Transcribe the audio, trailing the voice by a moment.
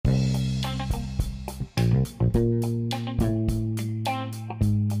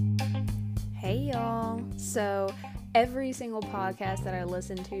Hey y'all! So every single podcast that I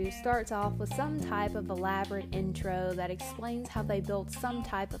listen to starts off with some type of elaborate intro that explains how they built some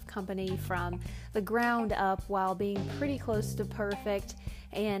type of company from the ground up while being pretty close to perfect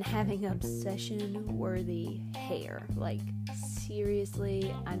and having obsession-worthy hair. Like,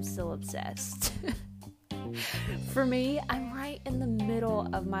 seriously, I'm still obsessed. For me, I'm right in the middle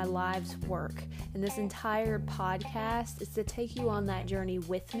of my life's work, and this entire podcast is to take you on that journey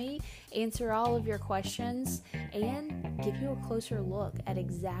with me, answer all of your questions, and give you a closer look at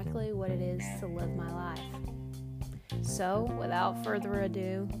exactly what it is to live my life. So, without further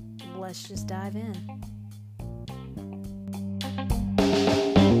ado, let's just dive in.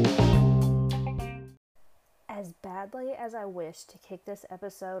 As badly as I wish to kick this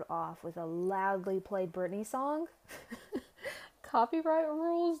episode off with a loudly played Britney song, copyright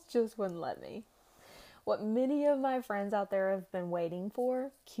rules just wouldn't let me. What many of my friends out there have been waiting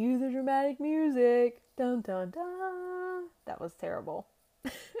for, cue the dramatic music, dun dun dun. That was terrible.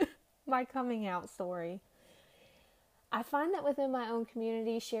 My coming out story. I find that within my own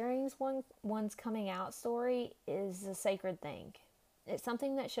community, sharing one's coming out story is a sacred thing. It's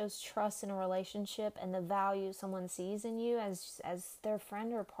something that shows trust in a relationship and the value someone sees in you as their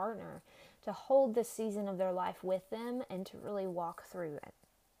friend or partner, to hold this season of their life with them and to really walk through it.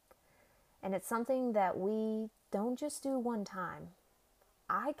 And it's something that we don't just do one time.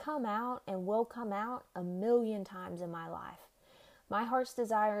 I come out and will come out 1,000,000 times in my life. My heart's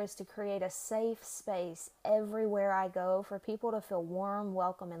desire is to create a safe space everywhere I go for people to feel warm,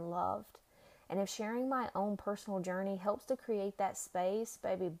 welcome, and loved. And if sharing my own personal journey helps to create that space,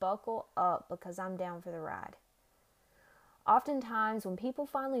 baby, buckle up, because I'm down for the ride. Oftentimes, when people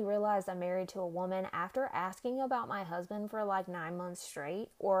finally realize I'm married to a woman after asking about my husband for like 9 months straight,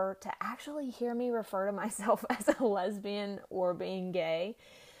 or to actually hear me refer to myself as a lesbian or being gay,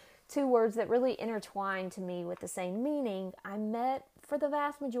 two words that really intertwine to me with the same meaning, I'm met for the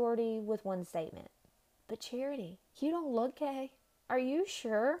vast majority with one statement. But Charity, you don't look gay. Are you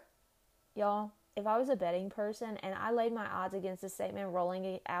sure? Y'all, if I was a betting person and I laid my odds against this statement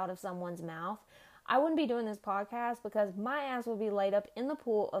rolling out of someone's mouth, I wouldn't be doing this podcast, because my ass would be laid up in the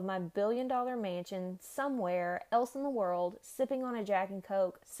pool of my $1 billion mansion somewhere else in the world, sipping on a Jack and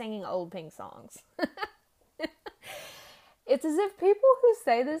Coke, singing old Pink songs. It's as if people who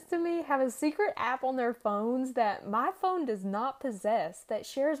say this to me have a secret app on their phones that my phone does not possess, that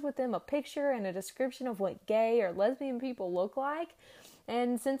shares with them a picture and a description of what gay or lesbian people look like.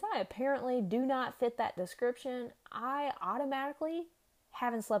 And since I apparently do not fit that description, I automatically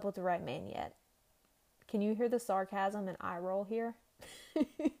haven't slept with the right man yet. Can you hear the sarcasm and eye roll here?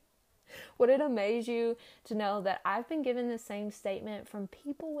 Would it amaze you to know that I've been given the same statement from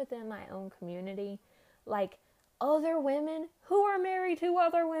people within my own community, like other women who are married to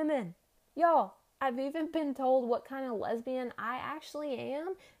other women? Y'all, I've even been told what kind of lesbian I actually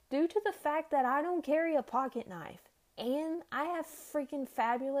am due to the fact that I don't carry a pocket knife. And I have freaking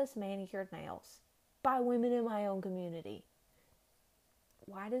fabulous manicured nails by women in my own community.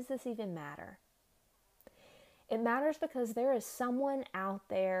 Why does this even matter? It matters because there is someone out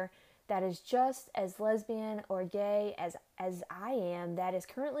there that is just as lesbian or gay as I am, that is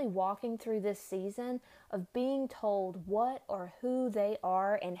currently walking through this season of being told what or who they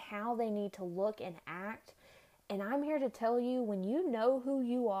are and how they need to look and act. And I'm here to tell you, when you know who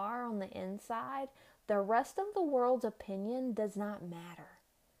you are on the inside, the rest of the world's opinion does not matter.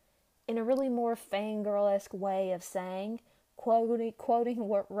 In a really more fangirl-esque way of saying, quoting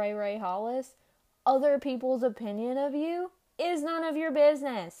what Ray Hollis, other people's opinion of you is none of your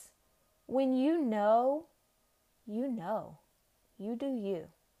business. When you know, you know. You do you.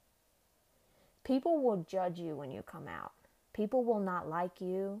 People will judge you when you come out. People will not like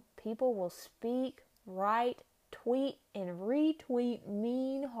you. People will speak, write, tweet, and retweet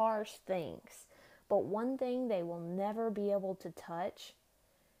mean, harsh things. But one thing they will never be able to touch,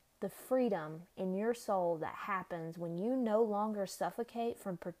 the freedom in your soul that happens when you no longer suffocate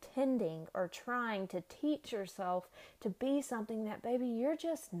from pretending or trying to teach yourself to be something that, baby, you're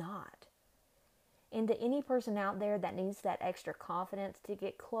just not. And to any person out there that needs that extra confidence to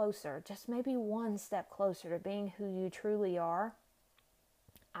get closer, just maybe one step closer to being who you truly are,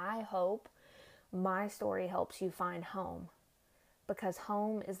 I hope my story helps you find home. Because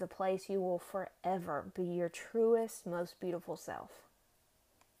home is the place you will forever be your truest, most beautiful self.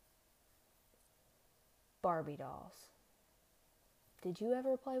 Barbie dolls. Did you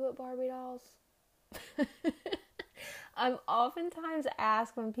ever play with Barbie dolls? I'm oftentimes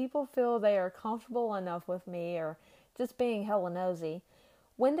asked when people feel they are comfortable enough with me or just being hella nosy,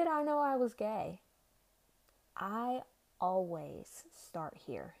 when did I know I was gay? I always start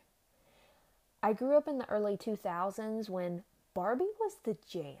here. I grew up in the early 2000s when Barbie was the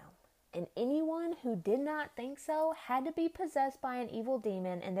jam, and anyone who did not think so had to be possessed by an evil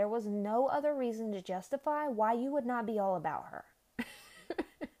demon, and there was no other reason to justify why you would not be all about her.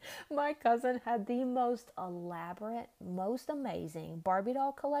 My cousin had the most elaborate, most amazing Barbie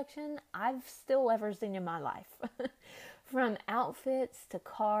doll collection I've still ever seen in my life. From outfits to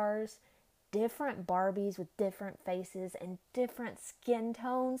cars, different Barbies with different faces and different skin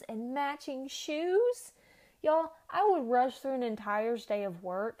tones and matching shoes. Y'all, I would rush through an entire day of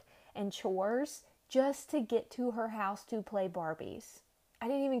work and chores just to get to her house to play Barbies. I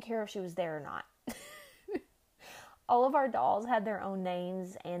didn't even care if she was there or not. All of our dolls had their own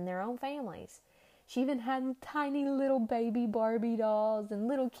names and their own families. She even had tiny little baby Barbie dolls and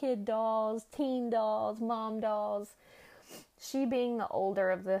little kid dolls, teen dolls, mom dolls. She, being the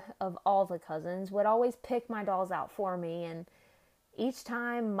older of all the cousins, would always pick my dolls out for me, and each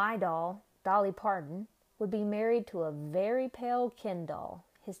time my doll, Dolly Parton, would be married to a very pale Ken doll.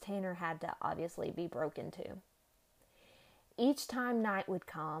 His tanner had to obviously be broken too. Each time night would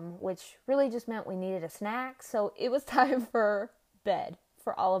come, which really just meant we needed a snack, so it was time for bed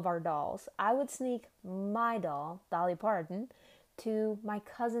for all of our dolls. I would sneak my doll, Dolly Parton, to my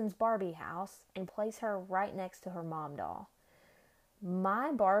cousin's Barbie house and place her right next to her mom doll.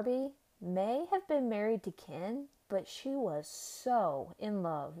 My Barbie may have been married to Ken, but she was so in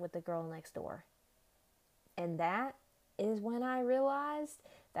love with the girl next door. And that is when I realized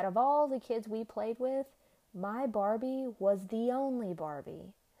that of all the kids we played with, my Barbie was the only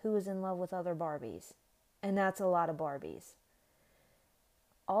Barbie who was in love with other Barbies. And that's a lot of Barbies.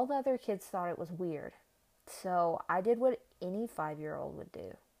 All the other kids thought it was weird. So I did what any 5-year-old would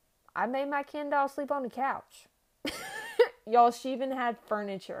do. I made my Ken doll sleep on the couch. Y'all, she even had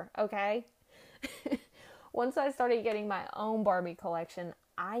furniture, okay? Once I started getting my own Barbie collection,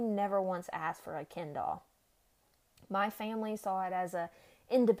 I never once asked for a Ken doll. My family saw it as a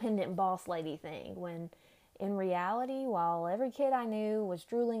independent boss lady thing, when in reality, while every kid I knew was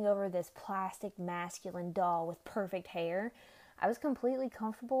drooling over this plastic masculine doll with perfect hair, I was completely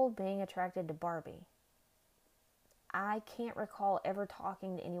comfortable being attracted to Barbie. I can't recall ever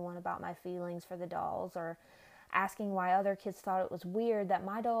talking to anyone about my feelings for the dolls or asking why other kids thought it was weird that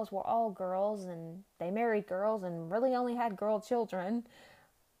my dolls were all girls and they married girls and really only had girl children.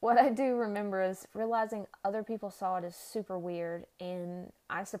 What I do remember is realizing other people saw it as super weird, and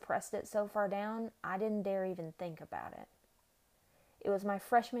I suppressed it so far down, I didn't dare even think about it. It was my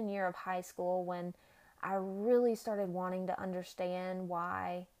freshman year of high school when I really started wanting to understand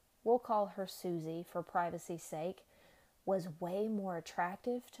why, we'll call her Susie for privacy's sake, was way more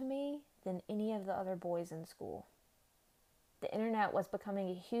attractive to me than any of the other boys in school. The internet was becoming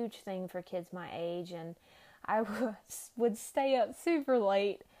a huge thing for kids my age, and I would stay up super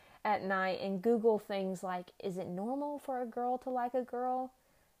late at night and Google things like, is it normal for a girl to like a girl?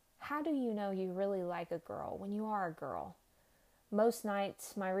 How do you know you really like a girl when you are a girl? Most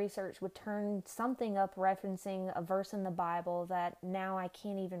nights, my research would turn something up referencing a verse in the Bible that now I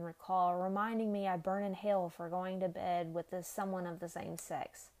can't even recall, reminding me I burn in hell for going to bed with someone of the same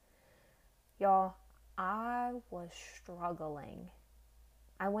sex. Y'all, I was struggling.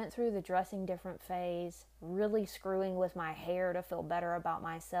 I went through the dressing different phase, really screwing with my hair to feel better about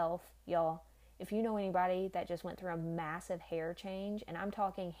myself. Y'all, if you know anybody that just went through a massive hair change, and I'm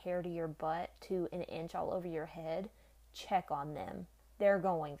talking hair to your butt to an inch all over your head, check on them. They're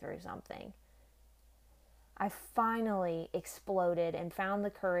going through something. I finally exploded and found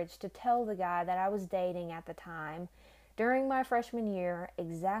the courage to tell the guy that I was dating at the time, during my freshman year,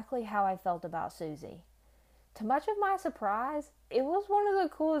 exactly how I felt about Susie. To much of my surprise, it was one of the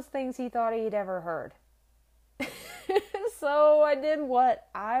coolest things he thought he'd ever heard. So I did what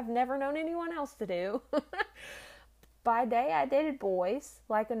I've never known anyone else to do. By day, I dated boys,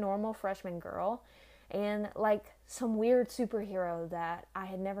 like a normal freshman girl, and like some weird superhero that I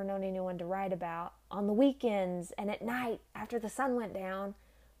had never known anyone to write about. On the weekends and at night, after the sun went down,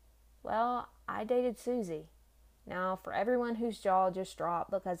 well, I dated Susie. Now, for everyone whose jaw just dropped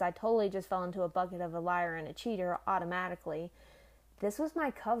because I totally just fell into a bucket of a liar and a cheater automatically, this was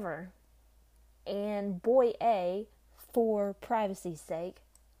my cover. And boy A, for privacy's sake,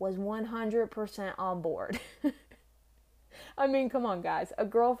 was 100% on board. I mean, come on, guys. A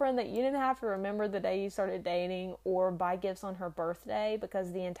girlfriend that you didn't have to remember the day you started dating or buy gifts on her birthday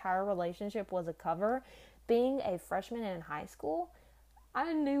because the entire relationship was a cover. Being a freshman in high school,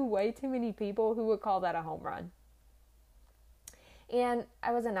 I knew way too many people who would call that a home run. And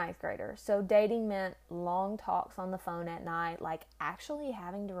I was a ninth grader, so dating meant long talks on the phone at night, like actually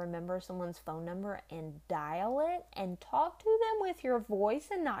having to remember someone's phone number and dial it and talk to them with your voice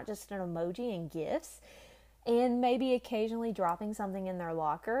and not just an emoji and gifs, and maybe occasionally dropping something in their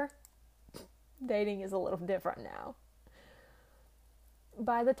locker. Dating is a little different now.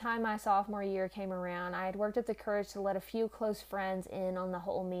 By the time my sophomore year came around, I had worked up the courage to let a few close friends in on the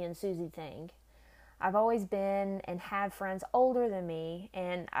whole me and Susie thing. I've always been and had friends older than me,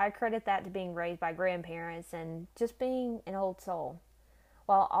 and I credit that to being raised by grandparents and just being an old soul.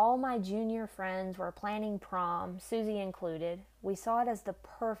 While all my junior friends were planning prom, Susie included, we saw it as the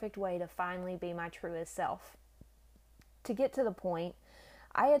perfect way to finally be my truest self. To get to the point,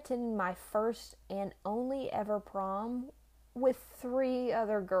 I attended my first and only ever prom with 3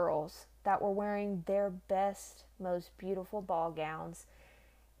 other girls that were wearing their best, most beautiful ball gowns,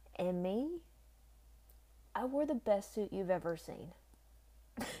 and me, I wore the best suit you've ever seen.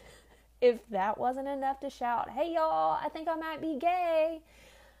 If that wasn't enough to shout, "Hey y'all, I think I might be gay,"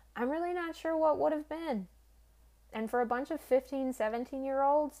 I'm really not sure what would have been. And for a bunch of 15,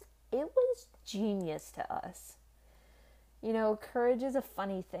 17-year-olds, it was genius to us. You know, courage is a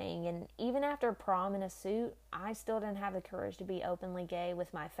funny thing, and even after prom in a suit, I still didn't have the courage to be openly gay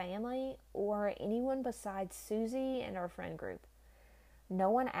with my family or anyone besides Susie and our friend group. No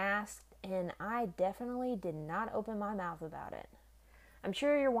one asked, and I definitely did not open my mouth about it. I'm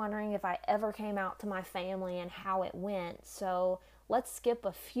sure you're wondering if I ever came out to my family and how it went, so let's skip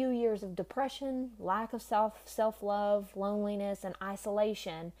a few years of depression, lack of self-love, loneliness, and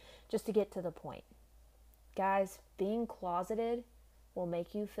isolation just to get to the point. Guys, being closeted will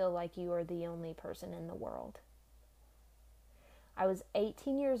make you feel like you are the only person in the world. I was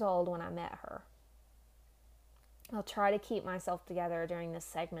 18 years old when I met her. I'll try to keep myself together during this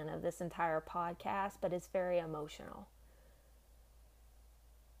segment of this entire podcast, but it's very emotional.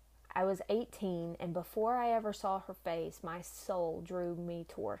 I was 18, and before I ever saw her face, my soul drew me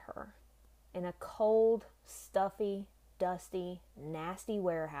toward her. In a cold, stuffy, dusty, nasty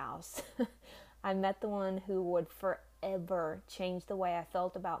warehouse, I met the one who would forever change the way I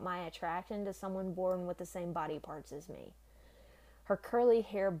felt about my attraction to someone born with the same body parts as me. Her curly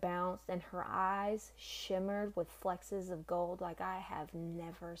hair bounced and her eyes shimmered with flexes of gold like I have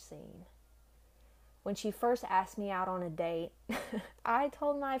never seen. When she first asked me out on a date, I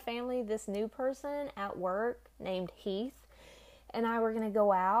told my family this new person at work named Heath and I were going to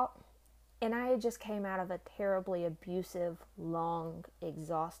go out, and I had just came out of a terribly abusive, long,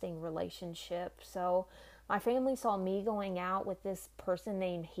 exhausting relationship. So my family saw me going out with this person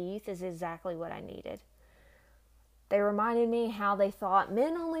named Heath as exactly what I needed. They reminded me how they thought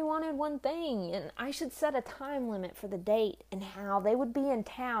men only wanted one thing, and I should set a time limit for the date, and how they would be in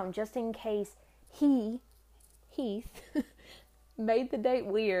town just in case Heath, made the date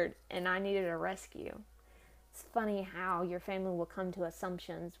weird and I needed a rescue. It's funny how your family will come to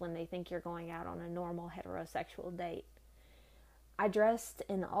assumptions when they think you're going out on a normal heterosexual date. I dressed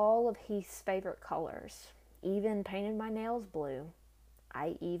in all of Heath's favorite colors, even painted my nails blue.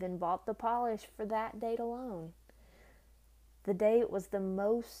 I even bought the polish for that date alone. The date was the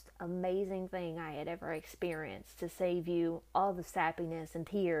most amazing thing I had ever experienced, to save you all the sappiness and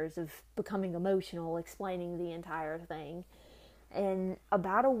tears of becoming emotional explaining the entire thing. And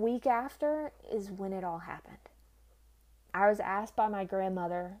about a week after is when it all happened. I was asked by my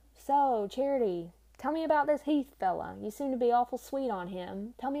grandmother, "So, Charity, tell me about this Heath fella. You seem to be awful sweet on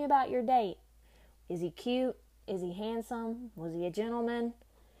him. Tell me about your date. Is he cute? Is he handsome? Was he a gentleman?"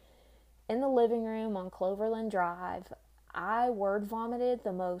 In the living room on Cloverland Drive, I word vomited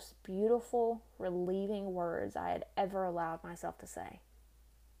the most beautiful, relieving words I had ever allowed myself to say.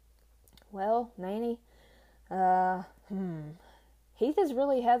 "Well, Nanny, Heath is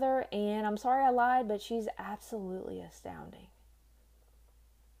really Heather, and I'm sorry I lied, but she's absolutely astounding."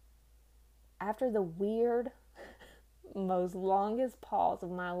 After the weird, most longest pause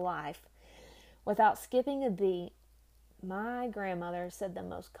of my life, without skipping a beat, my grandmother said the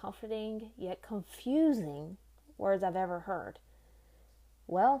most comforting yet confusing words I've ever heard.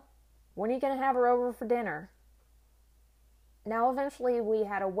 "Well, when are you going to have her over for dinner?" Now, eventually we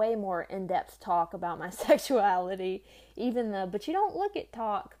had a way more in-depth talk about my sexuality, but you don't look at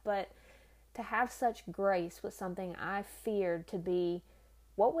talk, but to have such grace with something I feared to be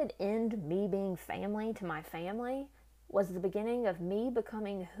what would end me being family to my family was the beginning of me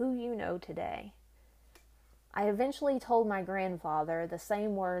becoming who you know today. I eventually told my grandfather the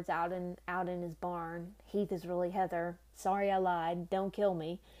same words out in his barn. "Heath is really Heather. Sorry I lied. Don't kill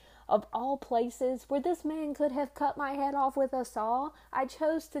me. Of all places where this man could have cut my head off with a saw, I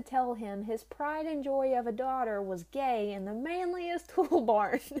chose to tell him his pride and joy of a daughter was gay in the manliest tool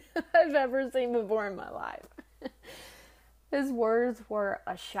barn I've ever seen before in my life. His words were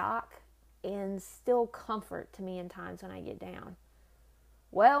a shock and still comfort to me in times when I get down.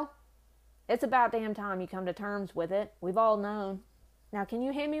 Well, it's about damn time you come to terms with it. We've all known. Now, can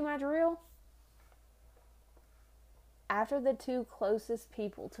you hand me my drill? After the two closest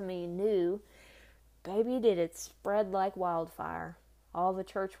people to me knew, baby, did it spread like wildfire. All the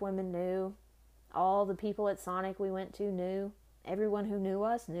church women knew. All the people at Sonic we went to knew. Everyone who knew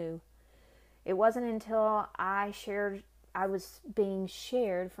us knew. It wasn't until I was being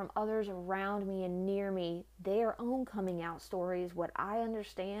shared from others around me and near me, their own coming out stories, what I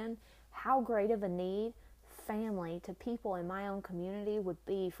understand, how great of a need family to people in my own community would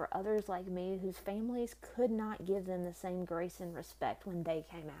be for others like me whose families could not give them the same grace and respect when they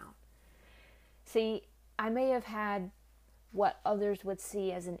came out. See, I may have had what others would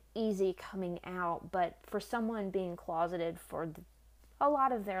see as an easy coming out, but for someone being closeted for a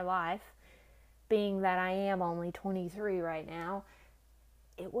lot of their life, being that I am only 23 right now,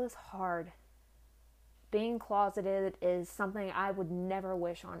 it was hard. Being closeted is something I would never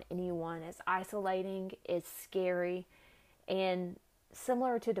wish on anyone. It's isolating, it's scary, and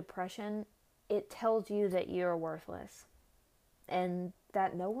similar to depression, it tells you that you're worthless and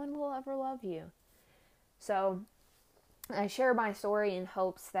that no one will ever love you. So I share my story in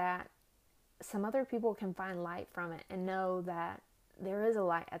hopes that some other people can find light from it and know that there is a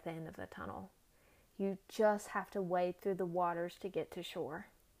light at the end of the tunnel. You just have to wade through the waters to get to shore.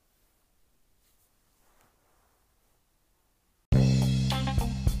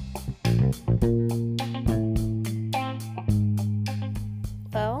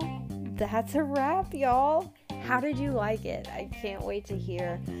 Well, that's a wrap, y'all. How did you like it? I can't wait to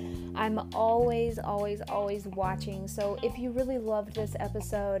hear. I'm always watching. So if you really loved this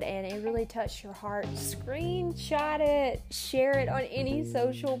episode and it really touched your heart, screenshot it, share it on any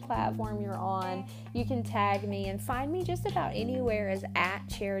social platform you're on. You can tag me and find me just about anywhere as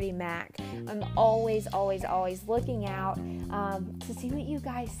 @CharityMac. I'm always looking out to see what you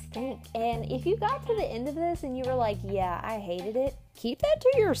guys think. And if you got to the end of this and you were like, yeah, I hated it, keep that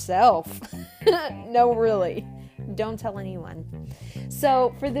to yourself. No, really. Don't tell anyone.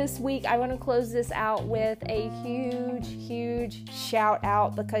 So for this week, I want to close this out with a huge shout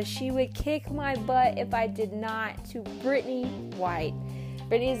out, because she would kick my butt if I did not, to Brittany White.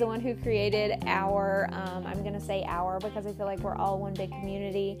 Brittany is the one who created our, I'm going to say our because I feel like we're all one big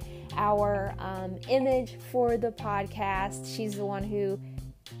community, our image for the podcast. She's the one who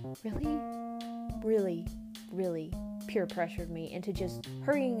really peer pressured me into just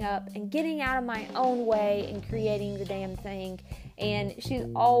hurrying up and getting out of my own way and creating the damn thing. And she's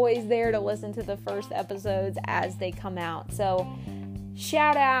always there to listen to the first episodes as they come out. So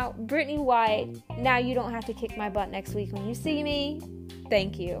shout out Brittany White. Now you don't have to kick my butt next week when you see me.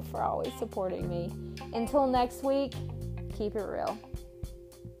 Thank you for always supporting me. Until next week, keep it real.